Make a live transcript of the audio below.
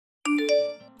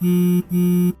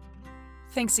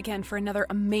Thanks again for another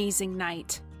amazing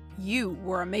night. You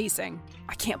were amazing.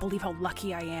 I can't believe how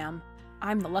lucky I am.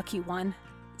 I'm the lucky one.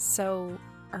 So,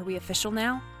 are we official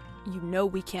now? You know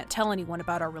we can't tell anyone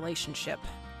about our relationship,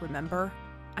 remember?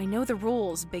 I know the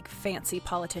rules, big fancy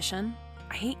politician.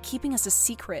 I hate keeping us a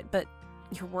secret, but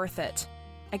you're worth it.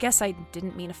 I guess I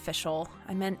didn't mean official.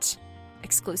 I meant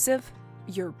exclusive?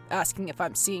 You're asking if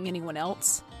I'm seeing anyone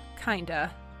else?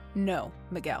 Kinda. No,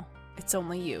 Miguel. It's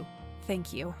only you.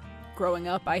 Thank you. Growing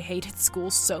up, I hated school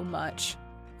so much.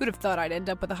 Who'd have thought I'd end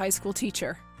up with a high school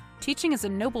teacher? Teaching is a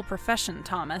noble profession,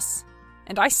 Thomas.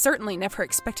 And I certainly never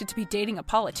expected to be dating a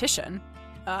politician.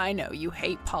 I know you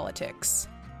hate politics.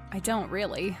 I don't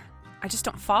really. I just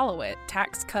don't follow it.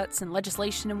 Tax cuts and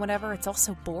legislation and whatever, it's all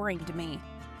so boring to me.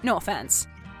 No offense.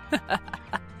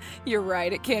 You're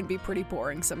right, it can be pretty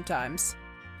boring sometimes.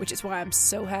 Which is why I'm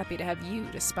so happy to have you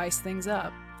to spice things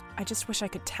up. I just wish I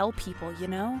could tell people, you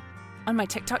know? On my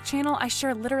TikTok channel, I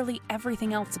share literally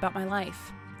everything else about my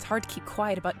life. It's hard to keep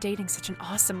quiet about dating such an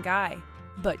awesome guy.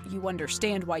 But you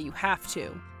understand why you have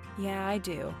to. Yeah, I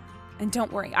do. And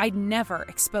don't worry, I'd never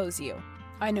expose you.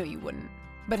 I know you wouldn't.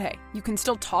 But hey, you can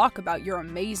still talk about your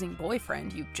amazing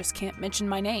boyfriend, you just can't mention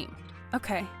my name.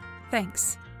 Okay,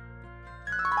 thanks.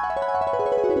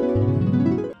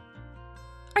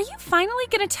 Are you finally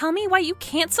gonna tell me why you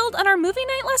canceled on our movie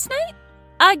night last night?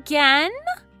 Again?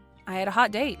 I had a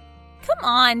hot date. Come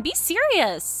on, be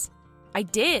serious. I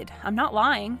did. I'm not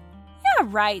lying. Yeah,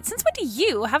 right. Since when do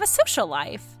you have a social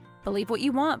life? Believe what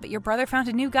you want, but your brother found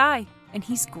a new guy, and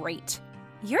he's great.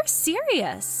 You're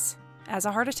serious. Has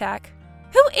a heart attack.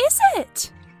 Who is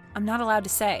it? I'm not allowed to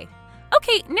say.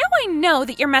 Okay, now I know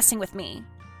that you're messing with me.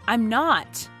 I'm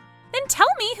not. Then tell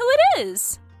me who it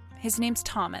is. His name's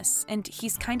Thomas, and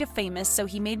he's kind of famous, so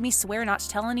he made me swear not to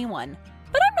tell anyone.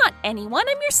 But I'm not anyone,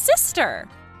 I'm your sister.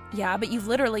 Yeah, but you've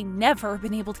literally never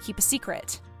been able to keep a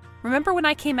secret. Remember when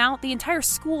I came out, the entire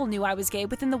school knew I was gay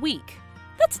within the week.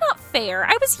 That's not fair.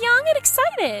 I was young and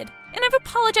excited. And I've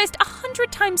apologized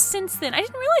 100 times since then. I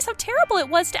didn't realize how terrible it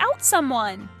was to out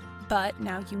someone. But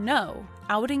now you know,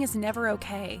 outing is never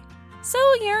okay. So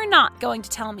you're not going to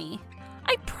tell me.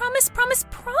 I promise,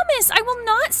 I will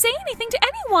not say anything to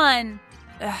anyone.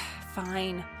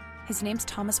 Fine. His name's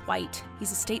Thomas White.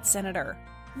 He's a state senator.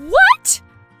 What?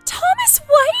 Thomas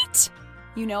White?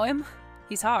 You know him?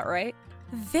 He's hot, right?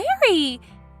 Very.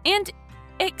 And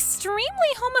extremely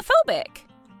homophobic.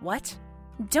 What?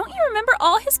 Don't you remember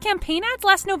all his campaign ads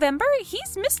last November?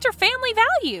 He's Mr. Family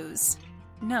Values.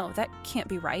 No, that can't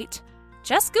be right.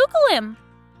 Just Google him.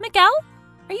 Miguel,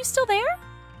 are you still there?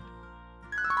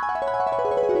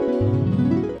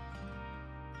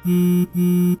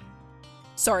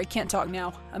 Sorry, can't talk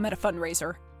now. I'm at a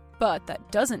fundraiser. But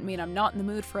that doesn't mean I'm not in the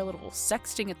mood for a little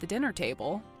sexting at the dinner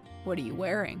table. What are you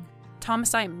wearing?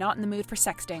 Thomas, I am not in the mood for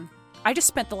sexting. I just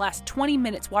spent the last 20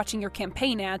 minutes watching your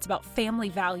campaign ads about family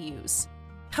values.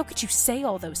 How could you say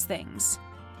all those things?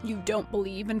 You don't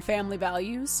believe in family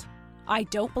values? I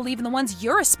don't believe in the ones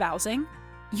you're espousing.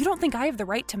 You don't think I have the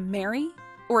right to marry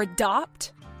or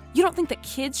adopt? You don't think that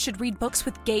kids should read books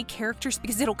with gay characters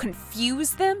because it'll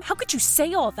confuse them? How could you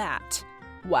say all that?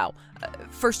 Wow.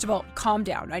 First of all, calm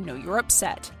down. I know you're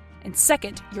upset. And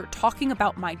second, you're talking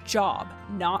about my job,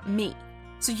 not me.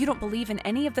 So you don't believe in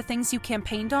any of the things you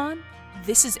campaigned on?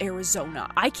 This is Arizona.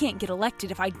 I can't get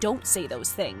elected if I don't say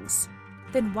those things.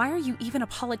 Then why are you even a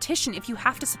politician if you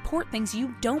have to support things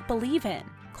you don't believe in?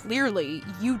 Clearly,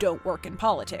 you don't work in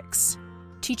politics.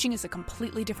 Teaching is a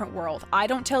completely different world. I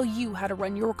don't tell you how to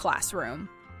run your classroom.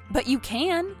 But you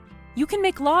can. You can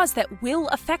make laws that will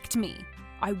affect me.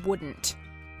 I wouldn't.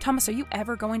 Thomas, are you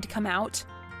ever going to come out?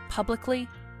 Publicly?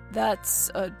 That's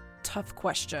a tough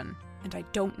question, and I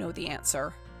don't know the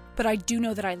answer. But I do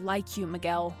know that I like you,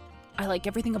 Miguel. I like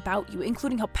everything about you,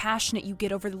 including how passionate you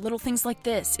get over the little things like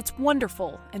this. It's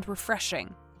wonderful and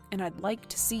refreshing, and I'd like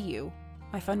to see you.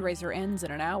 My fundraiser ends in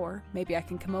an hour. Maybe I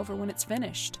can come over when it's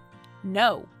finished.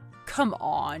 No. Come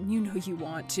on, you know you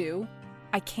want to.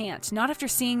 I can't, not after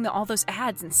seeing all those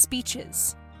ads and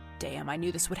speeches. Damn, I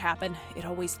knew this would happen. It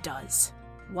always does.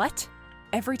 What?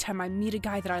 Every time I meet a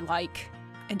guy that I like,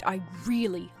 and I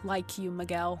really like you,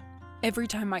 Miguel. Every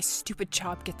time my stupid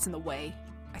job gets in the way.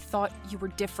 I thought you were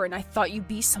different. I thought you'd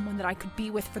be someone that I could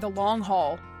be with for the long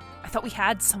haul. I thought we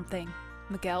had something.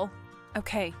 Miguel?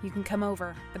 Okay, you can come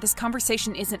over, but this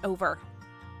conversation isn't over.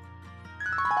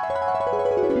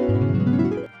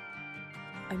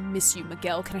 I miss you,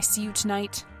 Miguel. Can I see you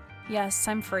tonight? Yes,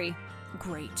 I'm free.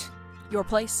 Great. Your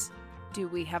place? Do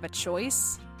we have a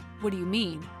choice? What do you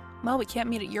mean? Well, we can't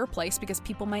meet at your place because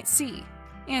people might see.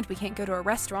 And we can't go to a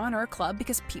restaurant or a club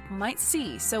because people might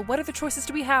see, so what other choices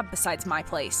do we have besides my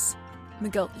place?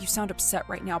 Miguel, you sound upset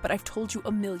right now, but I've told you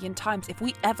a million times, if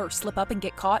we ever slip up and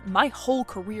get caught, my whole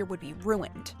career would be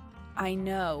ruined. I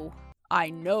know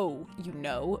you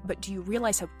know, but do you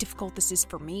realize how difficult this is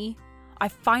for me? I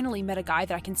finally met a guy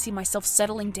that I can see myself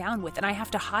settling down with, and I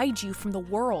have to hide you from the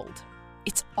world.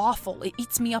 It's awful. It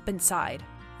eats me up inside.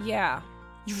 Yeah,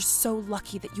 you're so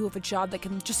lucky that you have a job that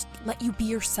can just let you be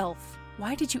yourself.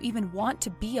 Why did you even want to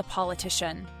be a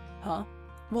politician? Huh?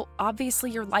 Well, obviously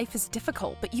your life is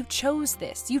difficult, but you chose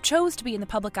this. You chose to be in the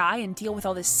public eye and deal with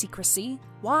all this secrecy.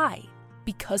 Why?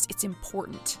 Because it's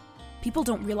important. People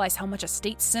don't realize how much a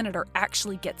state senator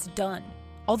actually gets done.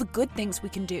 All the good things we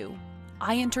can do.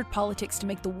 I entered politics to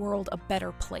make the world a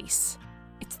better place.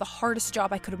 It's the hardest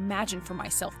job I could imagine for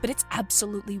myself, but it's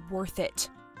absolutely worth it.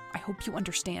 I hope you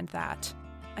understand that.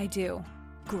 I do.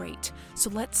 Great. So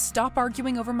let's stop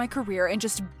arguing over my career and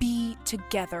just be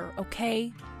together,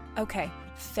 okay? Okay,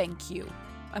 thank you.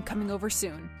 I'm coming over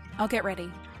soon. I'll get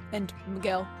ready. And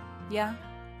Miguel, yeah,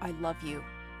 I love you.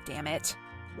 Damn it.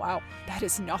 Wow, that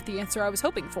is not the answer I was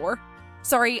hoping for.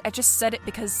 Sorry, I just said it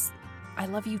because I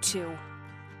love you too.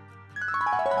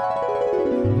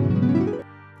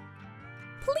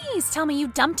 Please tell me you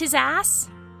dumped his ass.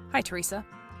 Hi, Teresa.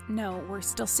 No, we're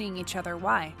still seeing each other.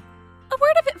 Why? A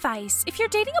word of advice. If you're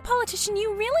dating a politician,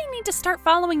 you really need to start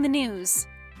following the news.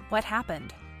 What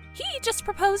happened? He just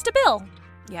proposed a bill.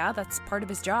 Yeah, that's part of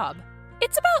his job.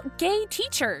 It's about gay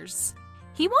teachers.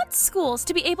 He wants schools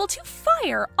to be able to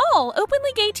fire all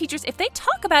openly gay teachers if they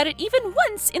talk about it even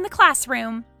once in the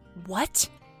classroom. What?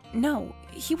 No,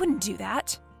 he wouldn't do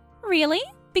that. Really?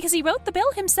 Because he wrote the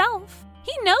bill himself.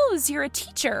 He knows you're a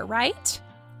teacher, right?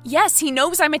 Yes, he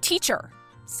knows I'm a teacher.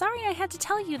 Sorry I had to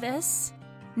tell you this.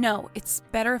 No, it's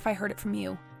better if I heard it from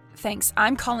you. Thanks,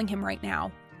 I'm calling him right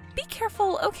now. Be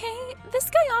careful, okay? This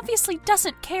guy obviously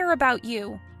doesn't care about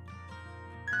you.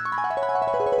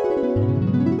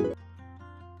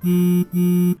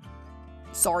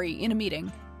 Sorry, in a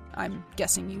meeting. I'm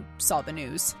guessing you saw the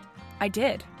news. I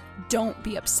did. Don't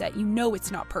be upset. You know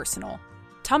it's not personal.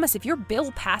 Thomas, if your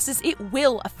bill passes, it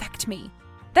will affect me.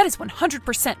 That is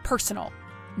 100% personal.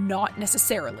 Not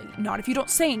necessarily. Not if you don't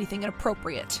say anything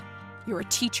inappropriate. You're a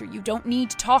teacher. You don't need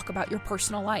to talk about your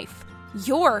personal life.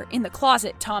 You're in the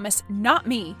closet, Thomas, not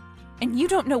me. And you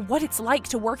don't know what it's like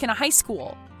to work in a high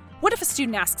school. What if a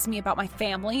student asks me about my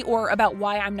family or about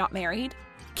why I'm not married?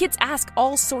 Kids ask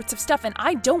all sorts of stuff, and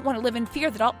I don't want to live in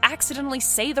fear that I'll accidentally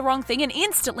say the wrong thing and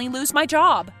instantly lose my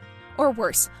job. Or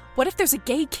worse, what if there's a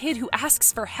gay kid who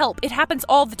asks for help? It happens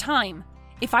all the time.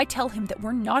 If I tell him that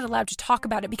we're not allowed to talk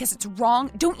about it because it's wrong,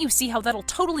 don't you see how that'll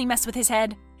totally mess with his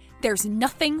head? There's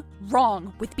nothing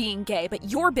wrong with being gay, but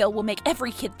your bill will make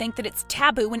every kid think that it's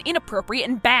taboo and inappropriate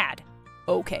and bad.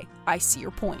 Okay, I see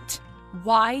your point.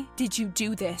 Why did you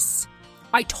do this?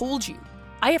 I told you.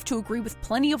 I have to agree with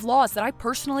plenty of laws that I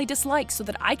personally dislike so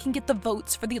that I can get the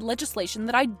votes for the legislation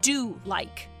that I do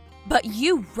like. But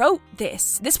you wrote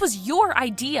this. This was your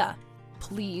idea.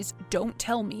 Please don't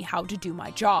tell me how to do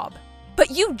my job. But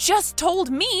you just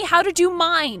told me how to do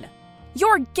mine.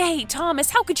 You're gay, Thomas.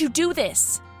 How could you do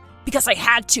this? Because I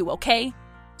had to, okay?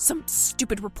 Some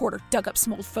stupid reporter dug up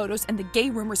some old photos and the gay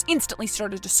rumors instantly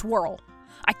started to swirl.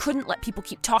 I couldn't let people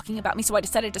keep talking about me, so I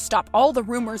decided to stop all the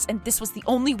rumors, and this was the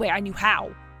only way I knew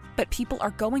how. But people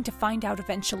are going to find out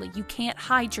eventually. You can't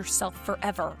hide yourself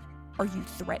forever. Are you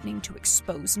threatening to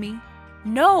expose me?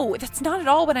 No, that's not at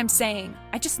all what I'm saying.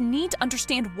 I just need to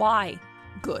understand why.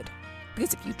 Good.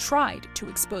 Because if you tried to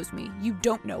expose me, you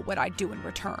don't know what I'd do in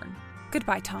return.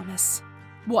 Goodbye, Thomas.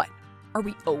 What? Are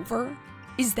we over?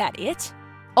 Is that it?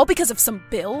 All because of some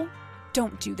bill?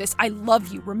 Don't do this. I love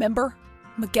you, remember?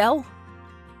 Miguel?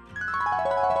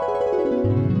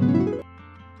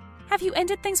 Have you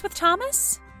ended things with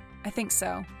Thomas? I think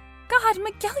so. God,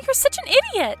 Miguel, you're such an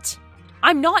idiot!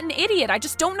 I'm not an idiot. I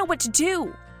just don't know what to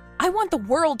do. I want the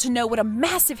world to know what a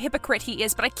massive hypocrite he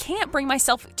is, but I can't bring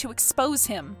myself to expose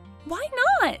him. Why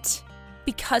not?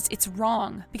 Because it's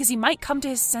wrong. Because he might come to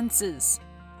his senses.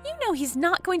 You know he's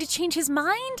not going to change his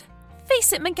mind.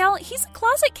 Face it, Miguel, he's a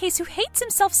closet case who hates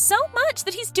himself so much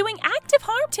that he's doing active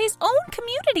harm to his own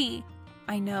community.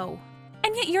 I know.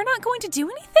 And yet you're not going to do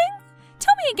anything?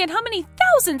 Tell me again how many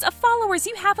thousands of followers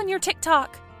you have on your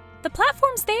TikTok. The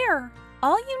platform's there.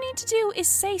 All you need to do is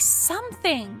say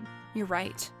something. You're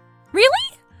right.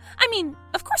 Really? I mean,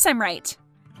 of course I'm right.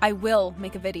 I will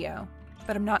make a video,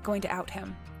 but I'm not going to out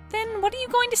him. Then what are you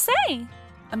going to say?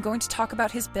 I'm going to talk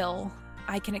about his bill.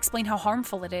 I can explain how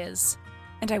harmful it is.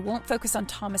 And I won't focus on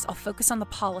Thomas, I'll focus on the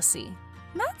policy.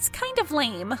 That's kind of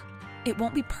lame. It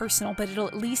won't be personal, but it'll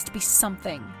at least be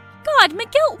something. God,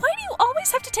 Miguel, why do you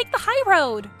always have to take the high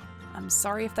road? I'm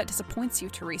sorry if that disappoints you,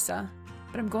 Teresa,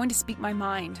 but I'm going to speak my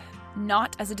mind.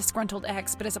 Not as a disgruntled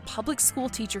ex, but as a public school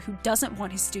teacher who doesn't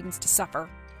want his students to suffer.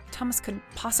 Thomas couldn't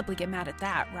possibly get mad at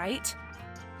that, right?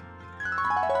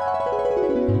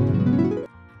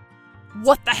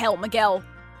 What the hell, Miguel?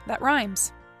 That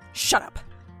rhymes. Shut up.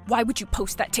 Why would you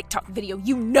post that TikTok video?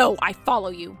 You know I follow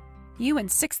you. You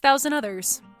and 6,000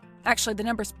 others. Actually, the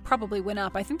numbers probably went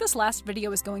up. I think this last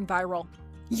video is going viral.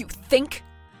 You think?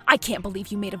 I can't believe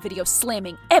you made a video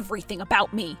slamming everything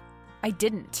about me. I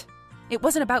didn't. It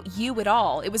wasn't about you at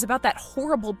all. It was about that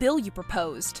horrible bill you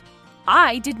proposed.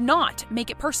 I did not make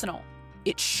it personal.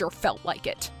 It sure felt like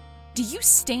it. Do you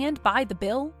stand by the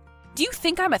bill? Do you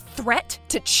think I'm a threat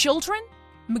to children?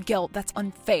 Miguel, that's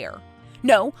unfair.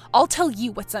 No, I'll tell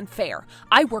you what's unfair.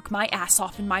 I work my ass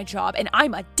off in my job, and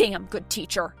I'm a damn good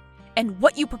teacher. And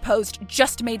what you proposed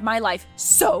just made my life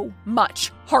so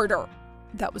much harder.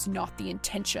 That was not the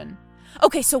intention.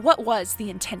 Okay, so what was the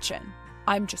intention?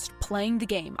 I'm just playing the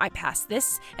game. I pass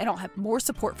this, and I'll have more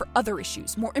support for other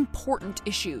issues, more important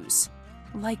issues.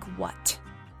 Like what?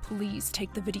 Please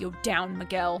take the video down,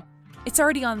 Miguel. It's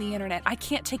already on the internet. I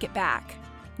can't take it back.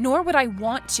 Nor would I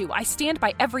want to. I stand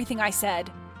by everything I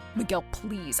said. Miguel,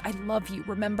 please. I love you,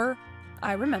 remember?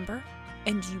 I remember.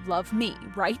 And you love me,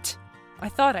 right? I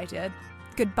thought I did.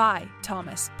 Goodbye,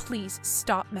 Thomas. Please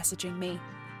stop messaging me.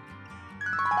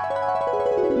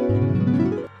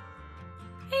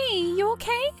 Hey, you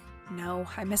okay? No,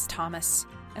 I miss Thomas.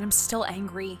 And I'm still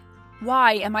angry.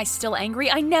 Why am I still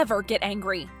angry? I never get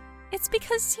angry. It's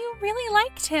because you really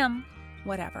liked him.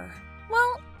 Whatever.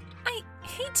 Well, I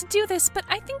hate to do this, but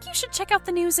I think you should check out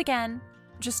the news again.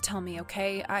 Just tell me,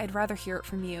 okay? I'd rather hear it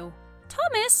from you.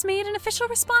 Thomas made an official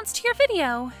response to your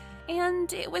video,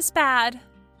 and it was bad.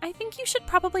 I think you should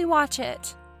probably watch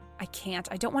it. I can't.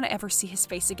 I don't want to ever see his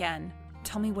face again.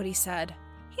 Tell me what he said.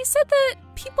 He said that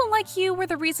people like you were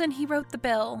the reason he wrote the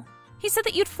bill. He said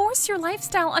that you'd force your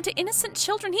lifestyle onto innocent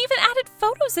children. He even added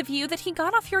photos of you that he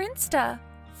got off your Insta.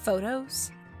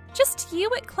 Photos? Just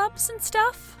you at clubs and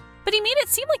stuff. But he made it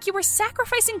seem like you were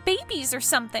sacrificing babies or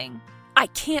something. I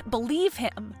can't believe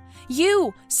him.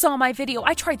 You saw my video.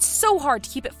 I tried so hard to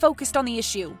keep it focused on the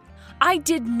issue. I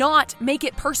did not make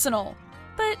it personal.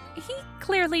 But he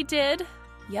clearly did.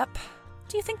 Yep.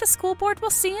 Do you think the school board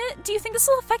will see it? Do you think this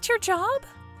will affect your job?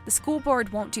 The school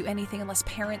board won't do anything unless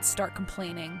parents start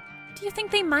complaining. Do you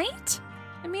think they might?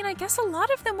 I mean, I guess a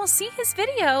lot of them will see his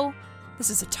video. This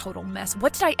is a total mess.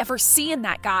 What did I ever see in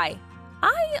that guy?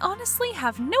 I honestly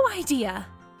have no idea.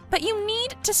 But you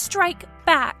need to strike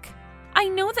back. I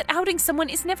know that outing someone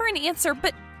is never an answer,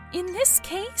 but in this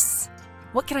case...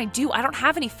 What can I do? I don't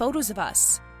have any photos of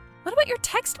us. What about your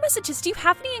text messages? Do you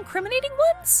have any incriminating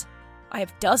ones? I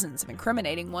have dozens of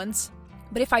incriminating ones.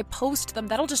 But if I post them,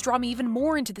 that'll just draw me even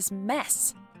more into this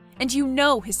mess. And you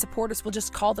know his supporters will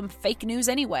just call them fake news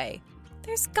anyway.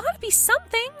 There's gotta be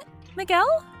something.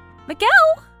 Miguel? Miguel?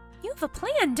 You have a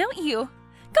plan, don't you?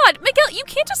 God, Miguel, you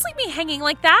can't just leave me hanging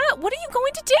like that. What are you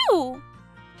going to do?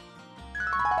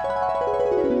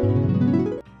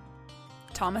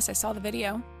 Thomas, I saw the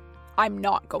video. I'm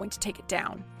not going to take it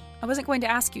down. I wasn't going to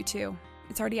ask you to.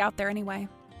 It's already out there anyway.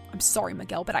 I'm sorry,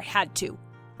 Miguel, but I had to.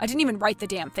 I didn't even write the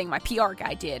damn thing. My PR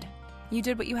guy did. You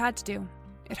did what you had to do.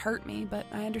 It hurt me, but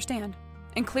I understand.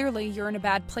 And clearly, you're in a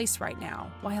bad place right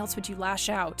now. Why else would you lash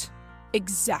out?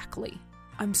 Exactly.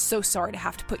 I'm so sorry to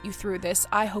have to put you through this.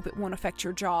 I hope it won't affect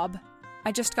your job.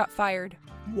 I just got fired.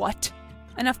 What?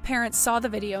 Enough parents saw the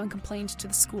video and complained to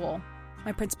the school.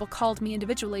 My principal called me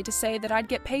individually to say that I'd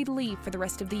get paid leave for the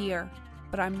rest of the year,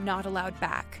 but I'm not allowed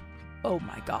back. Oh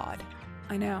my God.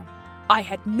 I know. I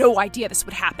had no idea this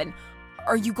would happen.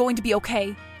 Are you going to be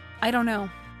okay? I don't know,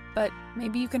 but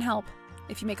maybe you can help.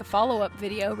 If you make a follow-up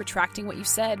video retracting what you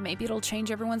said, maybe it'll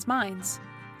change everyone's minds.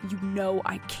 You know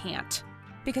I can't,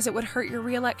 because it would hurt your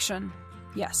re-election.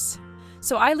 Yes.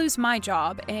 So I lose my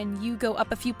job, and you go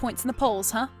up a few points in the polls,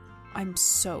 huh? I'm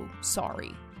so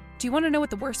sorry. Do you want to know what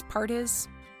the worst part is?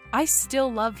 I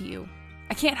still love you.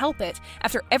 I can't help it.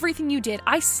 After everything you did,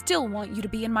 I still want you to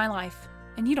be in my life.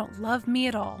 And you don't love me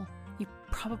at all. You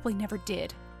probably never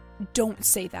did. Don't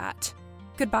say that.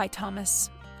 Goodbye, Thomas.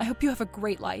 I hope you have a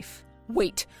great life.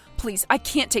 Wait, please, I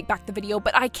can't take back the video,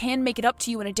 but I can make it up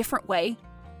to you in a different way.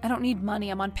 I don't need money.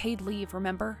 I'm on paid leave,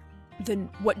 remember? Then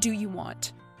what do you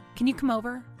want? Can you come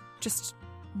over? Just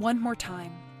one more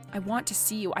time. I want to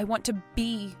see you. I want to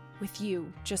be with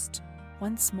you just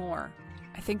once more.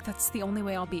 I think that's the only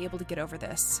way I'll be able to get over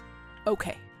this.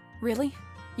 Okay. Really?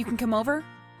 You can come over?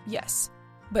 Yes.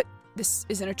 But This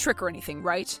isn't a trick or anything,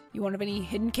 right? You won't have any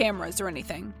hidden cameras or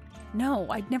anything. No,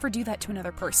 I'd never do that to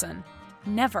another person.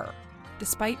 Never.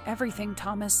 Despite everything,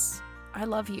 Thomas, I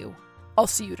love you. I'll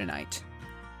see you tonight.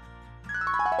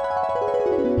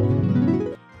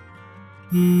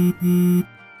 You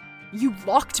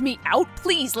locked me out?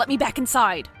 Please let me back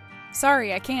inside.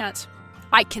 Sorry, I can't.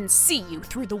 I can see you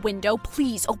through the window.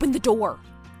 Please open the door.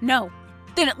 No.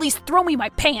 Then at least throw me my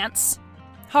pants.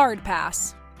 Hard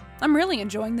pass. I'm really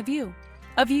enjoying the view.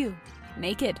 Of you.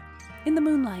 Naked. In the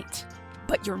moonlight.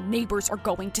 But your neighbors are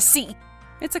going to see.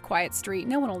 It's a quiet street.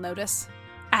 No one will notice.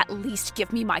 At least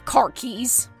give me my car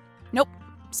keys. Nope.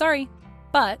 Sorry.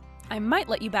 But I might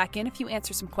let you back in if you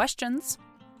answer some questions.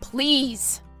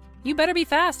 Please. You better be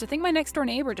fast. I think my next door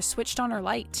neighbor just switched on her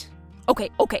light. Okay.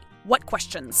 What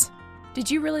questions? Did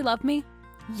you really love me?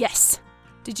 Yes.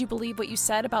 Did you believe what you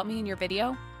said about me in your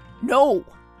video? No.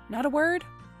 Not a word?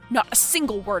 Not a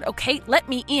single word, okay? Let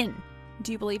me in.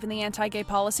 Do you believe in the anti-gay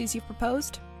policies you've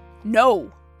proposed?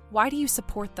 No. Why do you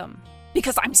support them?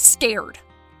 Because I'm scared.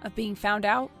 Of being found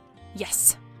out?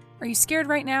 Yes. Are you scared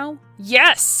right now?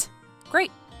 Yes.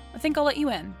 Great. I think I'll let you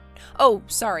in. Oh,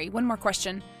 sorry, one more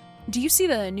question. Do you see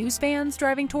the news vans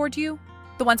driving toward you?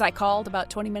 The ones I called about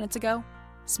 20 minutes ago?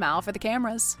 Smile for the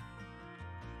cameras.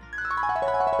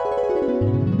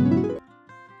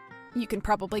 You can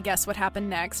probably guess what happened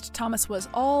next. Thomas was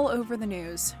all over the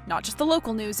news. Not just the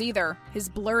local news either. His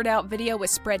blurred out video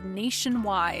was spread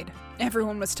nationwide.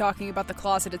 Everyone was talking about the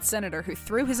closeted senator who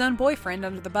threw his own boyfriend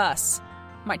under the bus.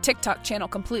 My TikTok channel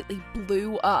completely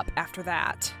blew up after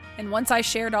that. And once I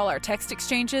shared all our text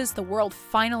exchanges, the world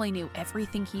finally knew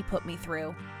everything he put me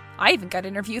through. I even got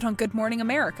interviewed on Good Morning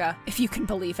America, if you can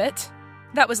believe it.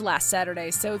 That was last Saturday,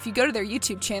 so if you go to their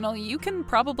YouTube channel, you can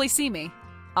probably see me.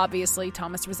 Obviously,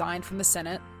 Thomas resigned from the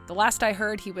Senate. The last I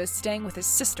heard, he was staying with his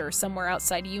sister somewhere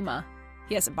outside Yuma.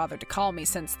 He hasn't bothered to call me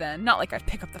since then, not like I'd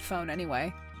pick up the phone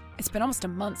anyway. It's been almost a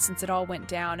month since it all went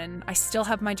down, and I still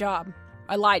have my job.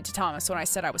 I lied to Thomas when I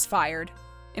said I was fired.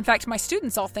 In fact, my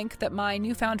students all think that my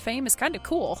newfound fame is kind of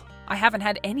cool. I haven't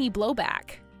had any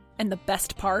blowback. And the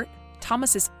best part?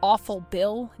 Thomas's awful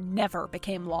bill never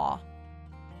became law.